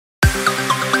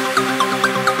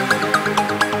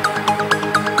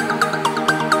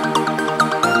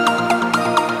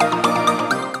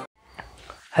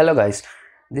Hello guys,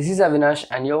 this is Avinash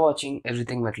and you're watching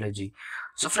Everything Metallurgy.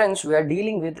 So friends, we are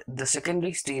dealing with the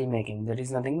secondary steel making, that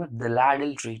is nothing but the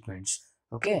ladle treatments.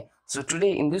 Okay, so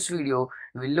today in this video,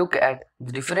 we'll look at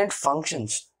the different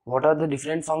functions. What are the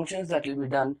different functions that will be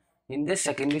done in this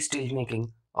secondary steel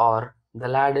making or the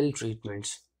ladle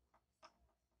treatments?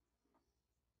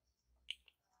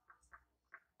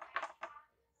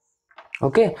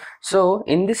 Okay, so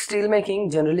in this steel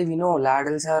making, generally we know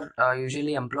ladles are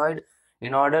usually employed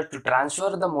in order to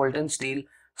transfer the molten steel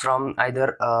from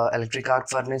either electric arc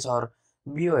furnace or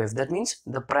BOF. That means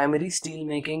the primary steel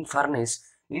making furnace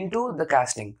into the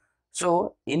casting.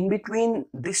 So in between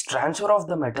this transfer of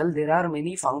the metal, there are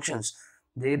many functions.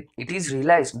 It is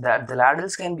realized that the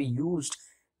ladles can be used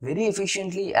very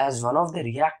efficiently as one of the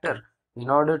reactor in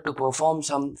order to perform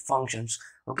some functions.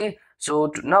 Okay,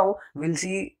 so now we'll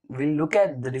look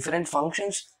at the different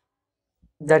functions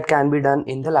that can be done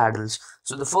in the ladles.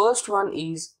 So the first one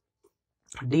is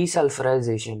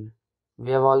desulfurization.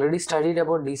 We have already studied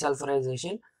about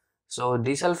desulfurization. So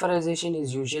desulfurization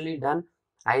is usually done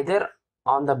either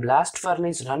on the blast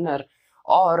furnace runner,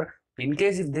 or in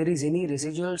case if there is any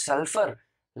residual sulfur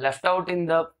left out in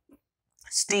the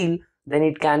steel, then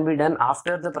it can be done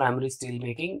after the primary steel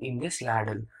making in this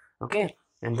ladle. Okay,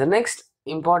 and the next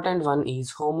important one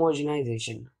is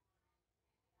homogenization.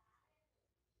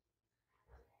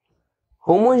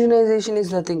 Homogenization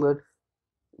is nothing but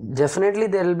definitely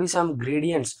there will be some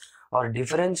gradients or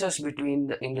differences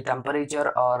between in the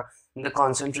temperature or in the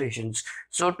concentrations.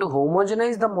 So to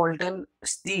homogenize the molten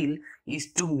steel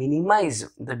is to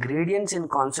minimize the gradients in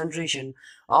concentration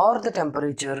or the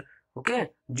temperature,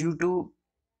 okay, due to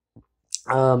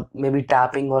maybe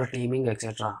tapping or teaming,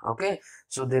 etc. Okay,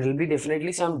 so there will be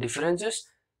definitely some differences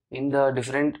in the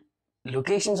different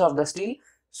locations of the steel.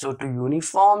 So to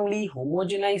uniformly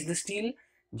homogenize the steel,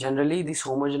 generally this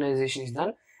homogenization is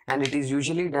done, and it is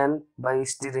usually done by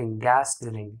stirring, gas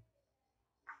stirring,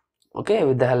 okay,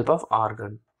 with the help of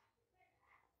argon.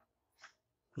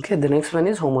 Okay, the next one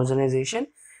is homogenization.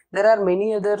 There are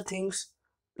many other things,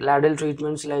 ladle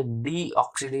treatments like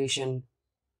deoxidation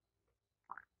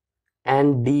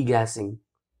and degassing.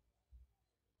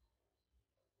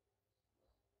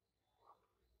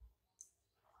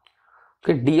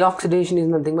 Okay, deoxidation is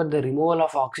nothing but the removal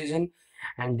of oxygen,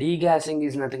 and degassing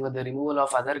is nothing but the removal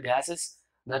of other gases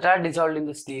that are dissolved in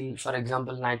the steel, for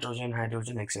example, nitrogen,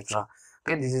 hydrogen, etc.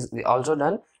 Okay, this is also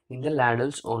done in the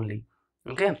ladles only.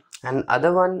 Okay, and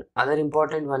other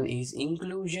important one is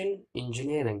inclusion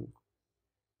engineering.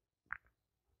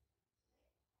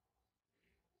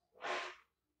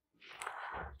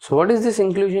 So what is this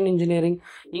inclusion engineering?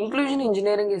 Inclusion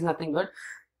engineering is nothing but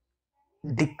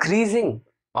decreasing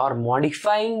or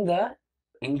modifying the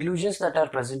inclusions that are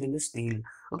present in the steel.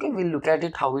 Okay, we'll look at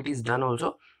it how it is done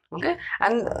also. Okay,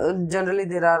 and generally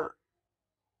there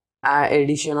are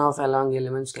addition of alloying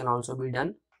elements can also be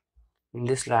done in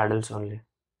this ladles only.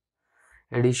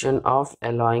 Addition of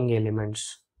alloying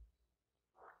elements.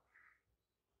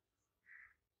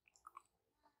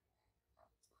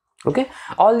 Okay,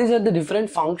 all these are the different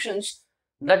functions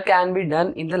that can be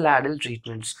done in the ladle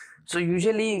treatments. So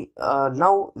usually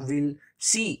now we'll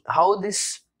see how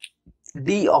this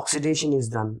deoxidation is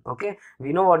done. Okay,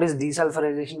 we know what is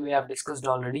desulfurization, we have discussed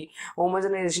already.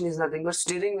 Homogenization is nothing but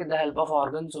stirring with the help of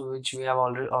organs, so which we have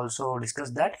already also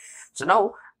discussed that. So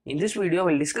now in this video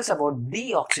we'll discuss about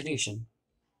deoxidation.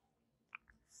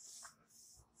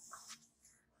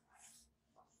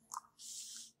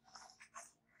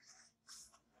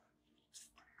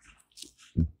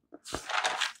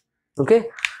 Okay,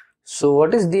 so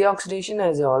what is deoxidation?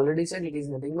 As I already said, it is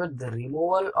nothing but the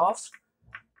removal of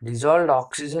dissolved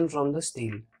oxygen from the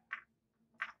steel.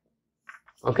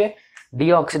 Okay,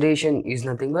 deoxidation is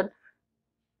nothing but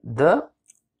the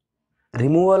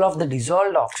removal of the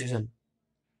dissolved oxygen.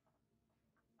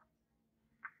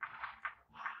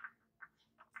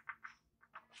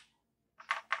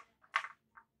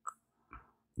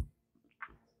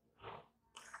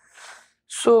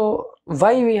 So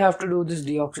why we have to do this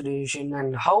deoxidation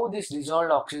and how this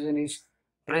dissolved oxygen is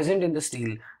present in the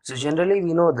steel? So generally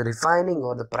we know the refining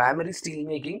or the primary steel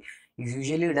making is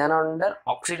usually done under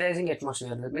oxidizing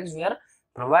atmosphere. That means we are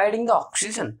providing the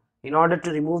oxygen in order to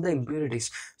remove the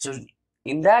impurities. So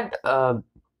in that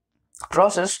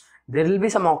process, there will be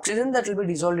some oxygen that will be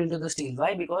dissolved into the steel.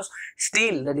 Why? Because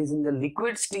steel, that is in the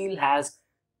liquid steel, has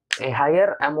a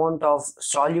higher amount of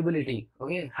solubility.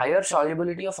 Okay, higher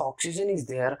solubility of oxygen is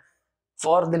there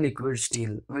for the liquid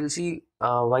steel. We'll see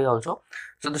why also.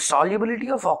 So the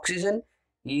solubility of oxygen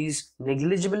is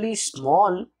negligibly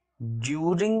small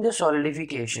during the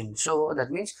solidification. So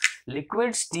that means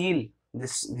liquid steel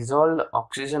this dissolved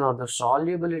oxygen or the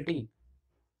solubility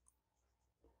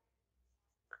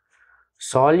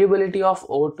of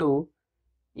O2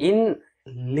 in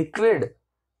liquid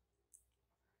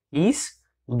is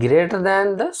greater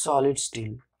than the solid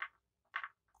steel.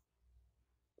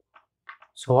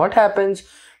 So what happens,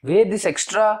 where this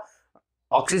extra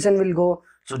oxygen will go?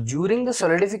 So during the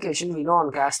solidification, we know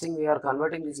on casting we are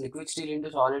converting this liquid steel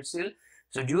into solid steel.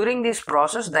 So during this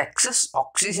process, the excess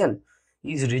oxygen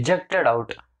is rejected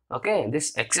out. Okay,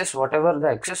 this excess, whatever the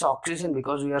excess oxygen,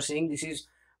 because we are saying this is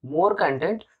more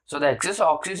content, so the excess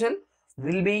oxygen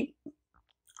will be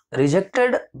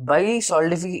rejected by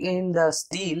solidifying the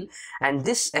steel, and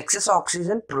this excess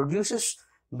oxygen produces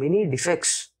many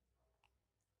defects.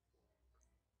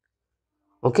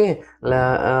 Okay,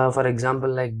 for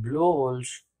example, like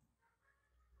blowholes,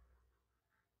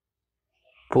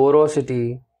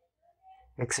 porosity,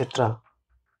 etc.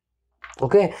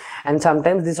 Okay, and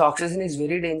sometimes this oxygen is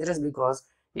very dangerous because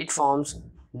it forms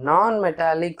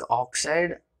non-metallic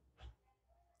oxide.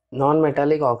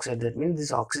 That means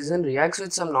this oxygen reacts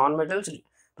with some non-metals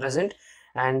present,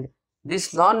 and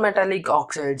these non-metallic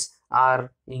oxides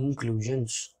are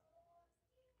inclusions.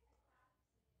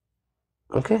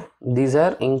 Okay, these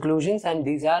are inclusions and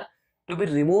these are to be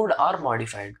removed or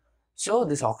modified. So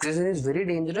this oxygen is very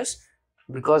dangerous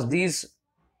because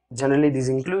generally these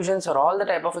inclusions or all the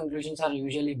type of inclusions are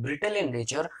usually brittle in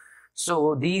nature.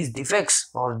 So these defects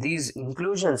or these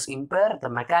inclusions impair the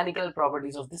mechanical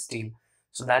properties of the steel.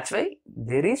 So that's why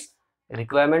there is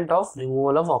requirement of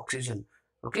removal of oxygen.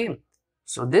 Okay,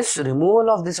 so this removal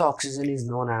of this oxygen is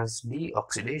known as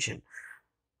deoxidation.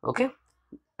 Okay,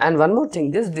 and one more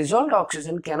thing, this dissolved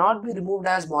oxygen cannot be removed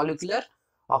as molecular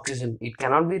oxygen. It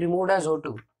cannot be removed as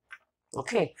O2.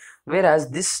 Okay, whereas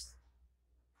this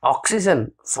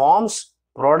oxygen forms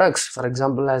products. For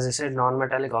example, as I said,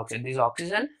 non-metallic oxide. This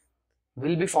oxygen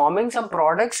will be forming some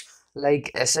products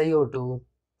like SiO2,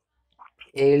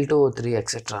 Al2O3,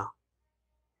 etc.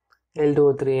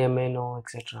 Al2O3, MnO,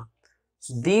 etc.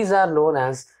 So these are known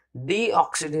as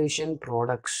deoxidation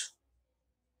products.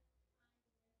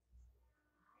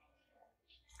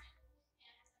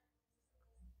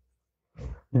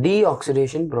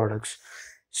 Deoxidation products.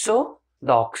 So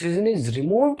the oxygen is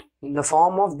removed in the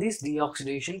form of these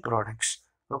deoxidation products.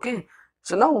 Okay,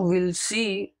 so now we'll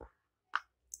see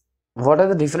what are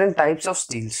the different types of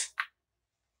steels.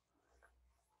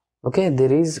 Okay,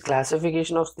 there is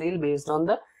classification of steel based on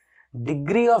the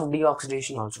degree of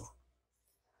deoxidation also.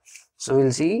 So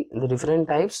we'll see the different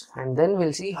types and then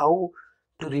we'll see how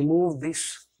to remove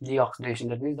this deoxidation,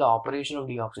 that means the operation of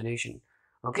deoxidation.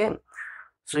 Okay,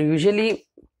 so usually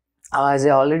as I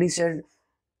already said,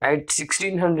 at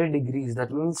 1600 degrees, that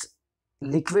means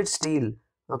liquid steel.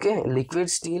 Okay, liquid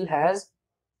steel has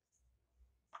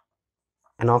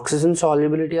an oxygen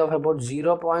solubility of about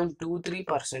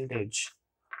 0.23%.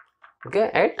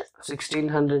 Okay, at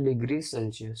 1600 degrees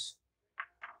Celsius.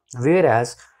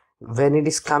 Whereas when it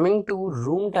is coming to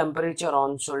room temperature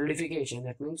on solidification,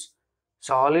 that means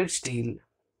solid steel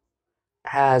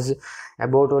has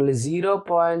about only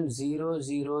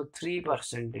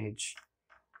 0.003%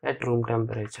 at room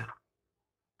temperature.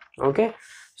 Okay,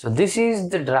 so this is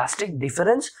the drastic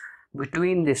difference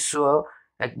between this. So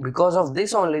because of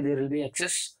this only there will be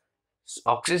excess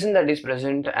oxygen that is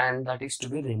present and that is to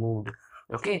be removed.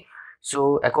 Okay,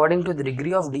 so according to the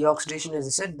degree of deoxidation, as I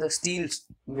said, the steels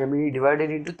may be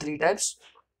divided into three types.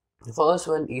 The first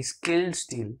one is killed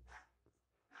steel.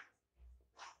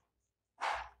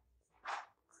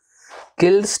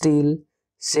 Killed steel,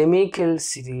 semi-killed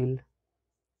steel,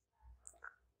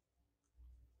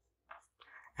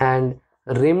 and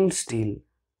rimmed steel,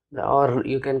 or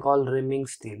you can call rimming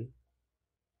steel.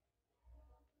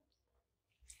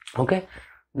 Okay,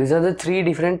 these are the three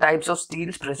different types of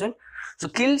steels present. So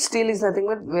killed steel is nothing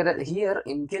but where here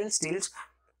in killed steels,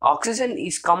 oxygen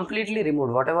is completely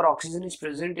removed. Whatever oxygen is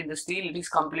present in the steel, it is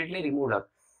completely removed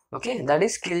up. Okay, that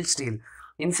is killed steel.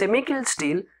 In semi-killed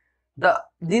steel,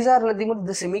 these are nothing but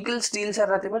the semi-killed steels are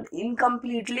nothing but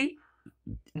incompletely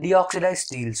deoxidized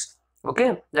steels.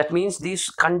 Okay, that means these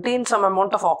contain some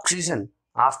amount of oxygen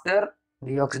after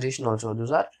deoxidation also.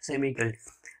 Those are semi-killed.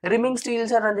 Rimming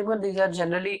steels are nothing but these are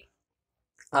generally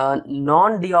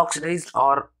non-deoxidized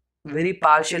or very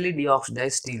partially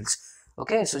deoxidized steels.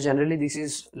 Okay, so generally this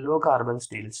is low carbon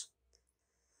steels.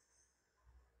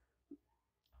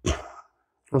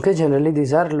 Okay, generally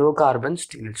these are low carbon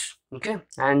steels. Okay,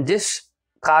 and this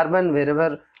carbon,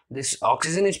 wherever this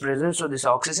oxygen is present, so this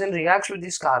oxygen reacts with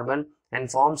this carbon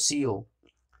and forms CO.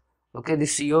 Okay,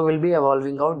 this CO will be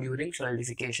evolving out during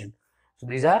solidification. So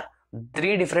these are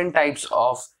three different types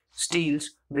of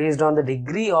steels based on the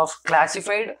degree of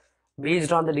classified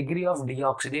based on the degree of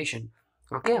deoxidation.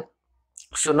 Okay,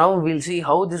 so now we'll see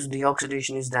how this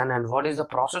deoxidation is done and what is the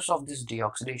process of this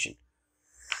deoxidation.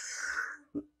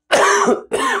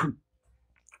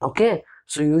 Okay,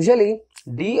 so usually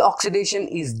deoxidation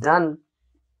is done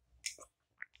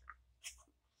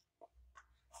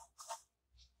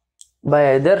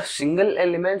by either single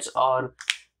elements or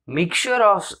mixture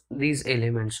of these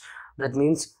elements. That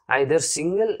means either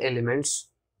single elements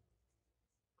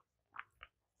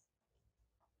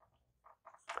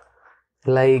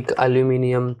like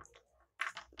aluminum,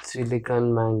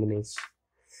 silicon, manganese,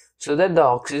 so that the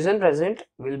oxygen present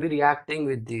will be reacting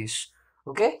with this,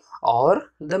 okay,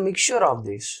 or the mixture of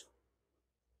these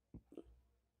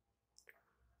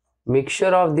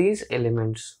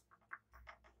elements,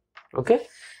 okay,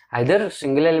 either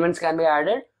single elements can be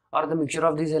added or the mixture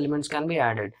of these elements can be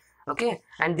added, okay.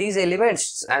 And these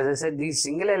elements, as I said, these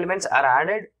single elements are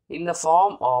added in the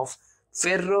form of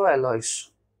ferroalloys.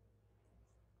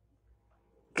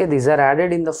 Okay, these are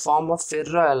added in the form of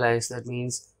ferroalloys, that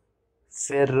means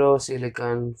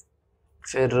ferrosilicon,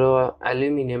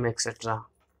 ferroaluminium, etc.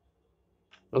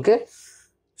 Okay,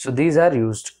 so these are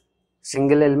used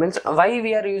single elements. Why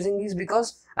we are using these?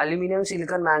 Because aluminum,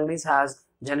 silicon, manganese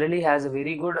generally has a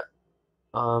very good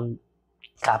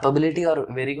capability or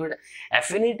very good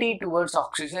affinity towards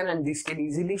oxygen, and this can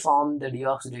easily form the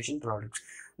deoxidation products.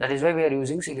 That is why we are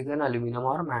using silicon, aluminum,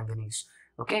 or manganese.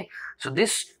 Okay, so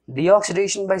this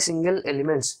deoxidation by single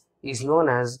elements is known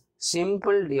as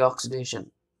simple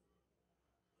deoxidation,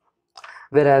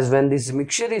 whereas when this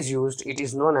mixture is used, it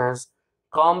is known as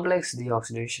complex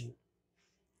deoxidation.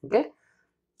 Okay,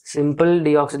 simple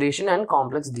deoxidation and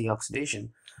complex deoxidation.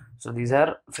 So these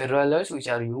are ferroalloys which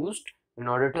are used in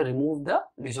order to remove the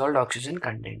dissolved oxygen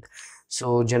content.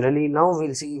 So generally now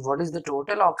we'll see what is the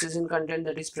total oxygen content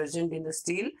that is present in the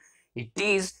steel. It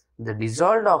is the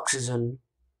dissolved oxygen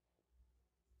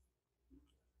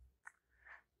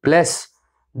plus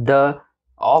the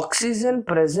oxygen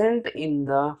present in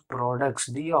the products,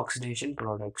 deoxidation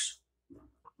products.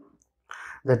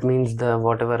 That means the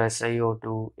whatever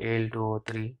SiO2,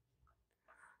 Al2O3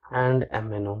 and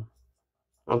MnO.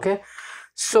 Okay,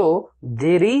 so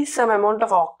there is some amount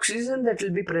of oxygen that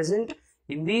will be present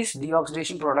in these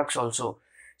deoxidation products also.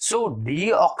 So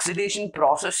deoxidation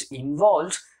process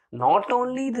involves not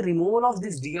only the removal of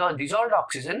this dissolved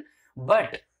oxygen,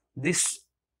 but this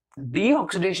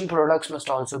deoxidation products must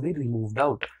also be removed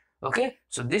out. Okay,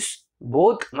 so this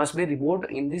both must be removed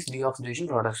in this deoxidation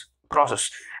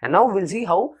process. And now we'll see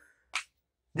how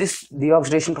this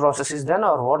deoxidation process is done,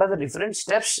 or what are the different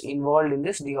steps involved in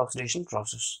this deoxidation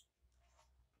process.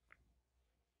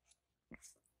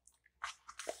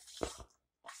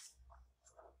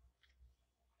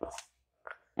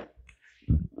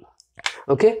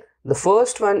 Okay, the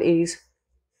first one is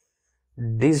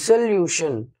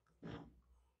dissolution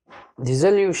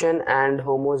and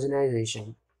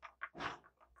homogenization.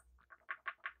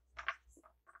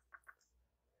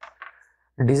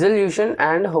 Dissolution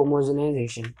and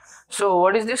homogenization. So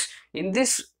what is this? In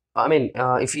this,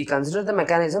 if we consider the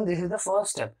mechanism, this is the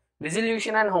first step.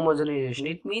 Dissolution and homogenization.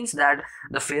 It means that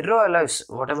the ferroalloys,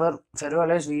 whatever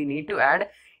ferroalloys we need to add,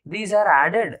 these are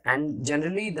added, and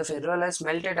generally the ferroalloys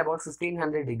melt at about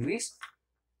 1500 degrees.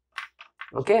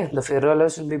 Okay, the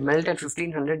ferroalloys will be melted at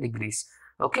 1500 degrees.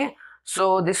 Okay,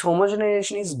 so this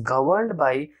homogenization is governed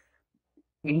by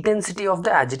intensity of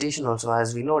the agitation also.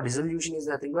 As we know, dissolution is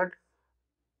nothing but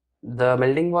the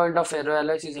melting point of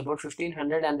ferroalloys is about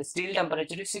 1500 and the steel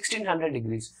temperature is 1600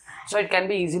 degrees. So it can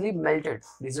be easily melted.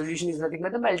 Dissolution is nothing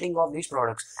but the melting of these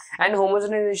products, and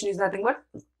homogenization is nothing but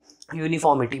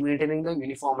uniformity, maintaining the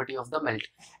uniformity of the melt.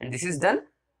 And this is done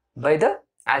by the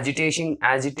agitating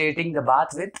the bath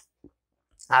with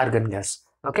argon gas.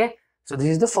 Okay, so this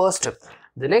is the first step.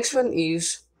 The next one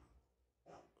is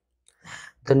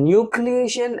the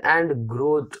nucleation and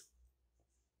growth.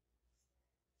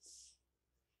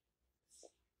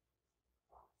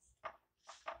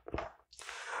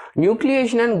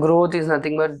 Nucleation and growth is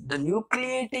nothing but the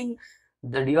nucleating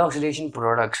the deoxidation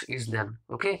products is done.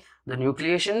 Okay, the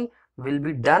nucleation will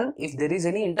be done if there is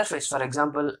any interface. For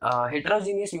example,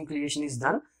 heterogeneous nucleation is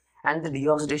done and the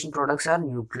deoxidation products are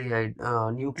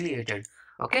nucleated.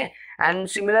 Okay, and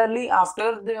similarly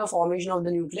after the formation of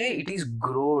the nuclei, it is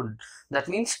grown. That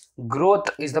means growth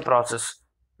is the process.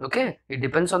 Okay, it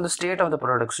depends on the state of the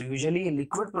product. So usually a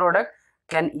liquid product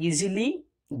can easily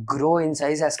grow in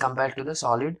size as compared to the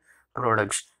solid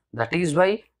products. That is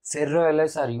why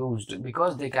ferroalloys are used,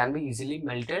 because they can be easily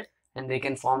melted and they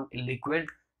can form a liquid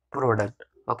product.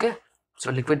 Okay,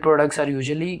 so liquid products are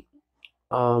usually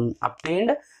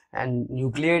obtained and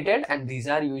nucleated, and these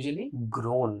are usually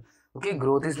grown. Okay,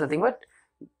 growth is nothing but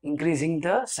increasing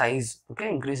the size. Okay,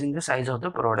 increasing the size of the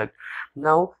product.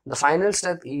 Now the final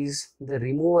step is the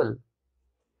removal.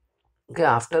 Okay,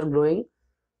 after growing,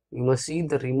 you must see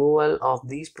the removal of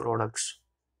these products.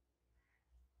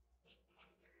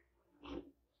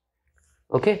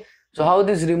 Okay, so how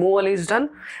this removal is done?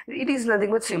 It is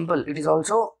nothing but simple. It is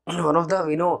also one of the,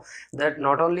 we know that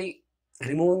not only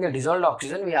removing the dissolved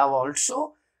oxygen, we have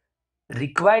also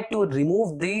required to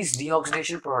remove these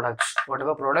deoxidation products.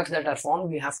 Whatever products that are formed,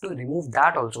 we have to remove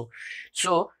that also.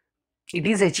 So it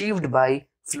is achieved by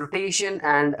flotation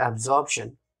and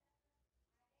absorption.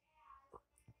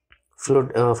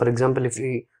 For example, if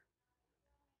we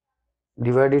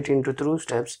divide it into two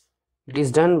steps, it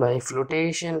is done by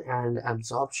flotation and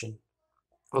absorption.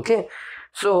 Okay,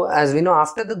 so as we know,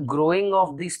 after the growing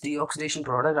of this deoxidation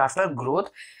product, after growth,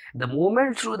 the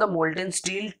movement through the molten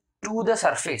steel to the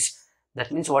surface,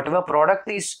 that means whatever product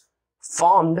is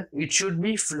formed, it should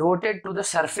be floated to the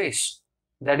surface.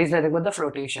 That is nothing but the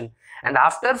flotation. And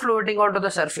after floating onto the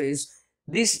surface,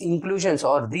 these inclusions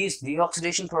or these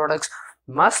deoxidation products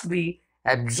must be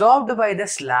absorbed by the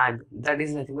slag. That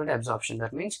is nothing but absorption.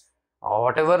 That means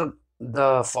whatever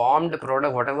the formed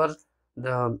product, whatever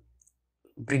the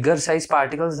bigger size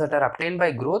particles that are obtained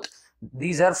by growth,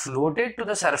 these are floated to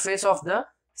the surface of the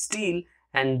steel,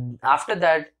 and after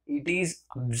that it is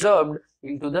absorbed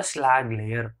into the slag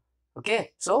layer.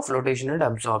 Okay, so flotation and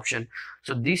absorption.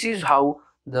 So this is how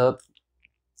the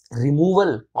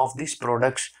removal of these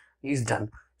products is done.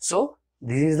 So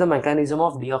this is the mechanism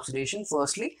of deoxidation.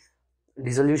 Firstly,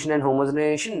 dissolution and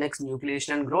homogenization, next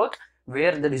nucleation and growth,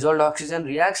 where the dissolved oxygen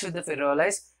reacts with the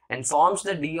ferroalloys and forms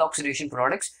the deoxidation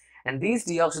products, and these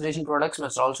deoxidation products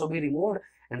must also be removed,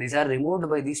 and these are removed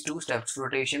by these two steps,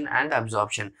 flotation and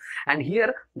absorption. And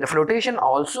here the flotation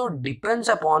also depends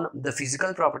upon the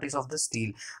physical properties of the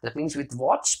steel. That means with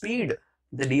what speed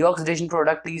the deoxidation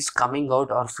product is coming out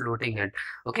or floating at.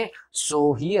 Okay,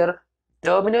 so here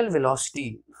terminal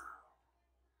velocity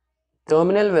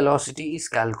is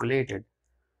calculated.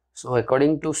 So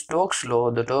according to Stokes'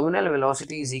 law, the terminal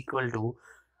velocity is equal to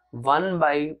 1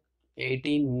 by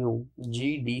 18 mu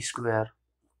g d square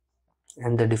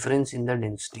and the difference in the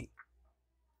density.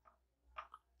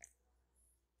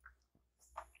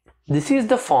 This is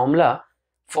the formula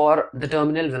for the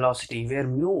terminal velocity, where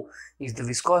mu is the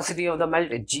viscosity of the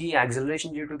melt, g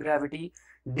acceleration due to gravity,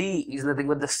 d is nothing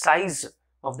but the size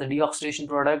of the deoxidation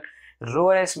product, rho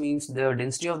s means the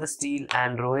density of the steel,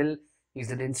 and rho l is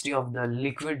the density of the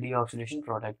liquid deoxidation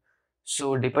product.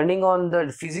 So depending on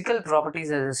the physical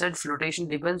properties, as I said, flotation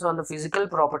depends on the physical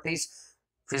properties.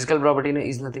 Physical property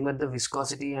is nothing but the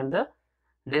viscosity and the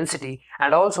density,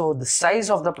 and also the size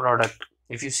of the product.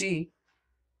 If you see,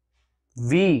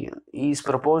 V is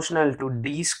proportional to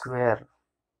d square.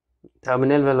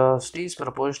 Terminal velocity is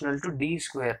proportional to d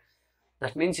square.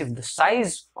 That means if the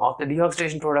size of the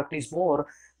deoxidation product is more,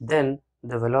 then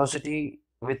the velocity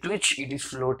with which it is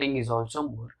floating is also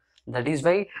more. That is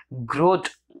why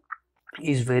growth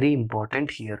is very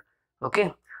important here.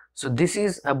 Okay, so this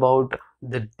is about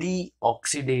the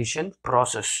deoxidation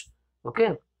process.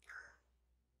 Okay,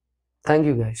 thank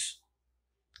you guys.